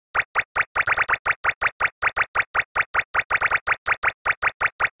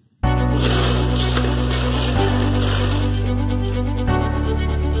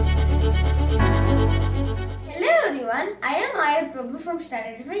Prabhu from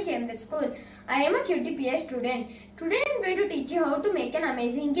Standard 5 Gamelab School. I am a QtPi student. Today I am going to teach you how to make an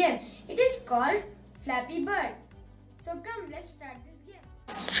amazing game. It is called Flappy Bird. So come, let's start this game.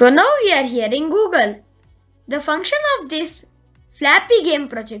 So now we are here in Google. The function of this Flappy game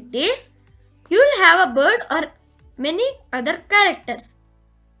project is you will have a bird or many other characters.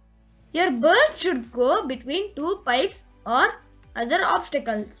 Your bird should go between two pipes or other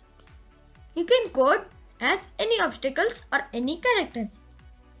obstacles. You can code as any obstacles or any characters.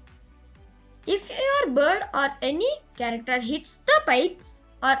 If your bird or any character hits the pipes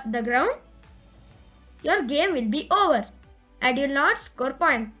or the ground, your game will be over and you will not score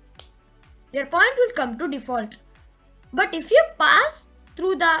point. Your point will come to default. But if you pass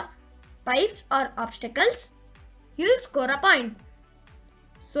through the pipes or obstacles, you will score a point.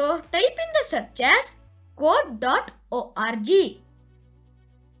 So type in the search as code.org.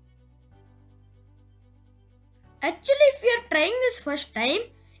 Actually, if you are trying this first time,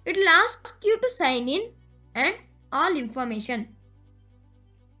 it will ask you to sign in and all information.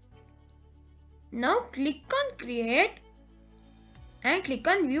 Now click on create and click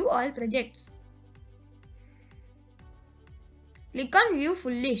on view all projects. Click on view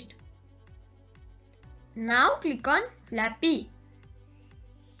full list. Now click on Flappy.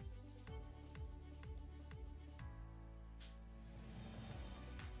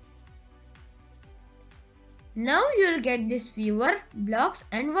 Now you will get this viewer, blocks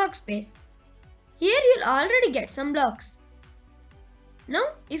and workspace. Here you will already get some blocks. Now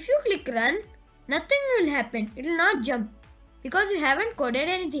if you click run, nothing will happen. It will not jump because you haven't coded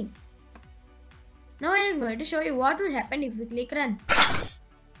anything. Now I am going to show you what will happen if we click run.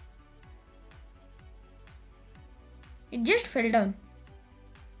 It just fell down.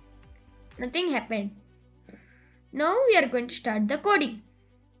 Nothing happened. Now we are going to start the coding.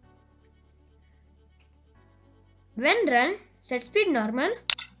 When run, set speed normal,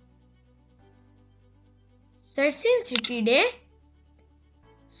 set scene city day,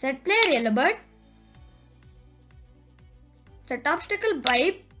 set player yellow bird, set obstacle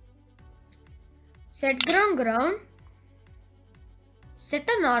pipe, set ground, set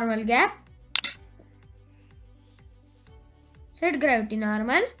a normal gap, set gravity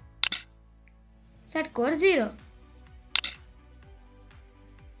normal, set core 0.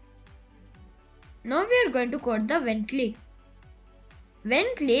 Now we are going to code the when click.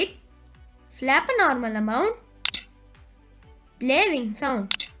 When click, flap a normal amount, play wing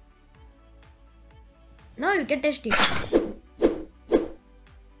sound. Now you can test it.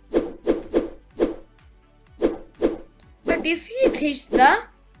 But if it hits the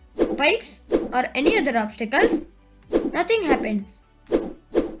pipes or any other obstacles, nothing happens.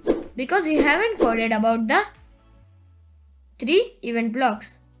 Because we haven't coded about the 3 event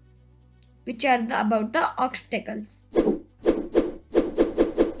blocks, which are about the obstacles.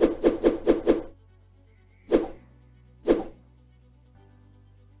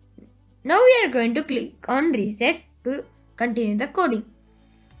 Now we are going to click on reset to continue the coding.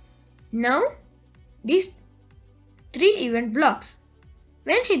 Now these 3 event blocks,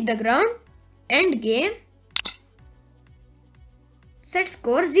 when hit the ground, end game, set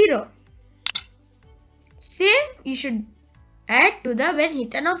score 0. Same you should add to the when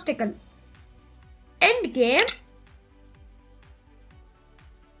hit an obstacle. End game,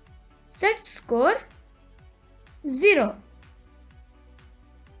 set score 0.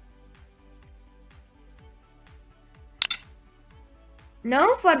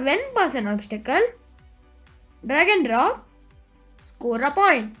 Now for when pass an obstacle, drag and drop, score a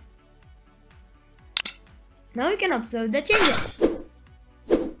point. Now you can observe the changes.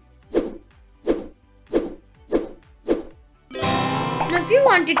 Now if you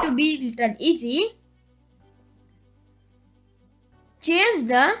want it to be little easy, change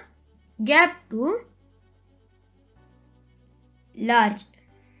the gap to large.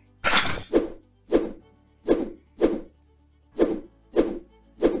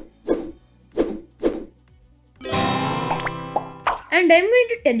 And I am going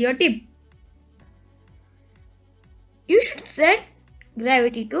to tell you a tip. You should set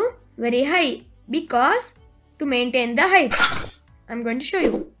gravity to very high because to maintain the height. I am going to show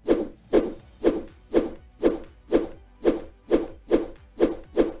you.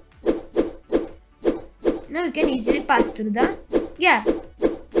 Now you can easily pass through the gap.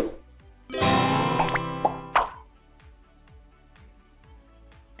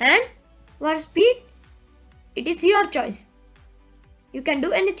 And for speed, it is your choice. You can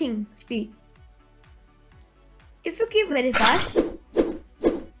do anything speed. If you keep very fast,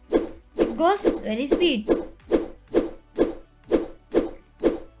 it goes very speed.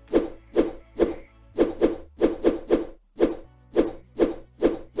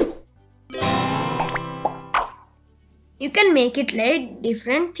 You can make it like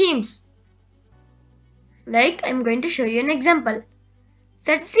different themes. Like I'm going to show you an example.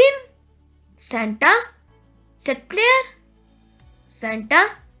 Set scene, Santa. Set player, Santa.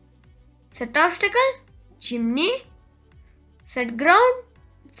 Set obstacle, chimney. Set ground,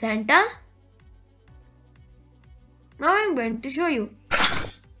 Santa. Now I'm going to show you.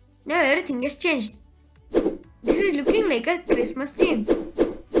 Now everything has changed. This is looking like a Christmas theme.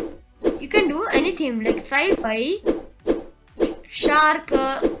 You can do any theme like sci-fi, shark,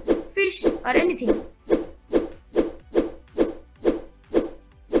 fish or anything.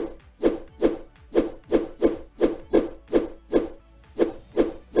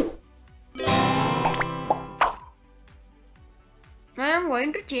 Now I am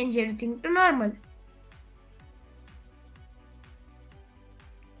going to change everything to normal.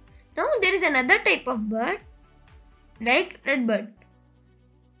 Now there is another type of bird like red bird.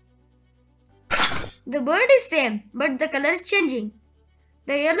 The bird is same but the color is changing.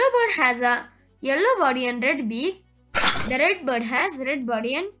 The yellow bird has a yellow body and red beak. The red bird has red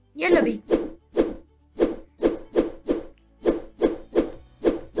body and yellow beak.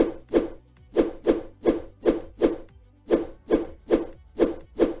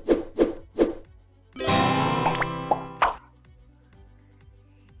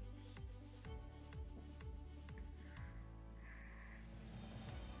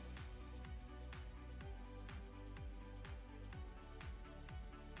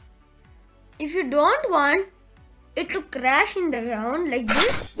 If you don't want it to crash in the ground like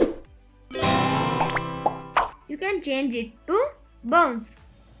this, you can change it to bounce.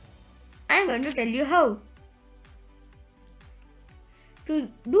 I am going to tell you how. To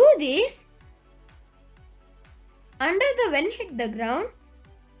do this, under the when hit the ground,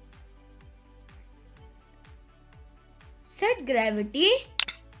 set gravity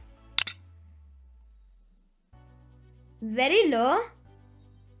very low.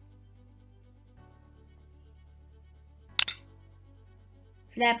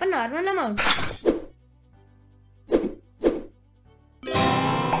 Flap a normal amount.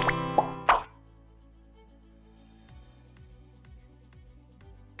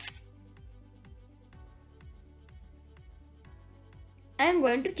 I am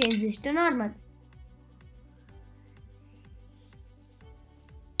going to change this to normal.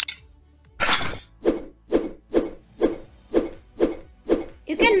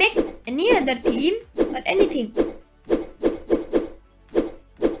 You can make any other theme or anything.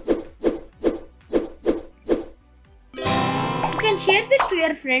 You can share this to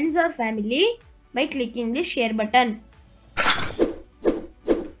your friends or family by clicking the share button.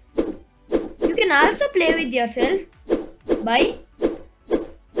 You can also play with yourself by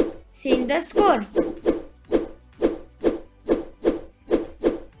seeing the scores,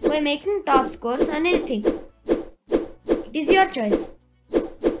 by making top scores on anything. It is your choice.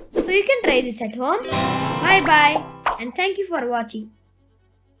 So you can try this at home. Bye bye and thank you for watching.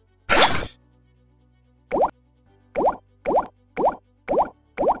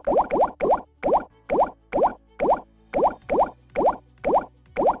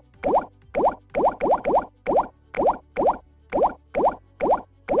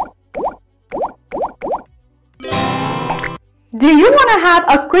 Do you want to have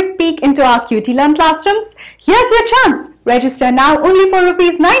a quick peek into our QtLearn classrooms? Here's your chance. Register now only for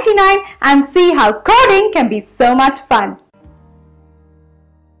 ₹99 and see how coding can be so much fun.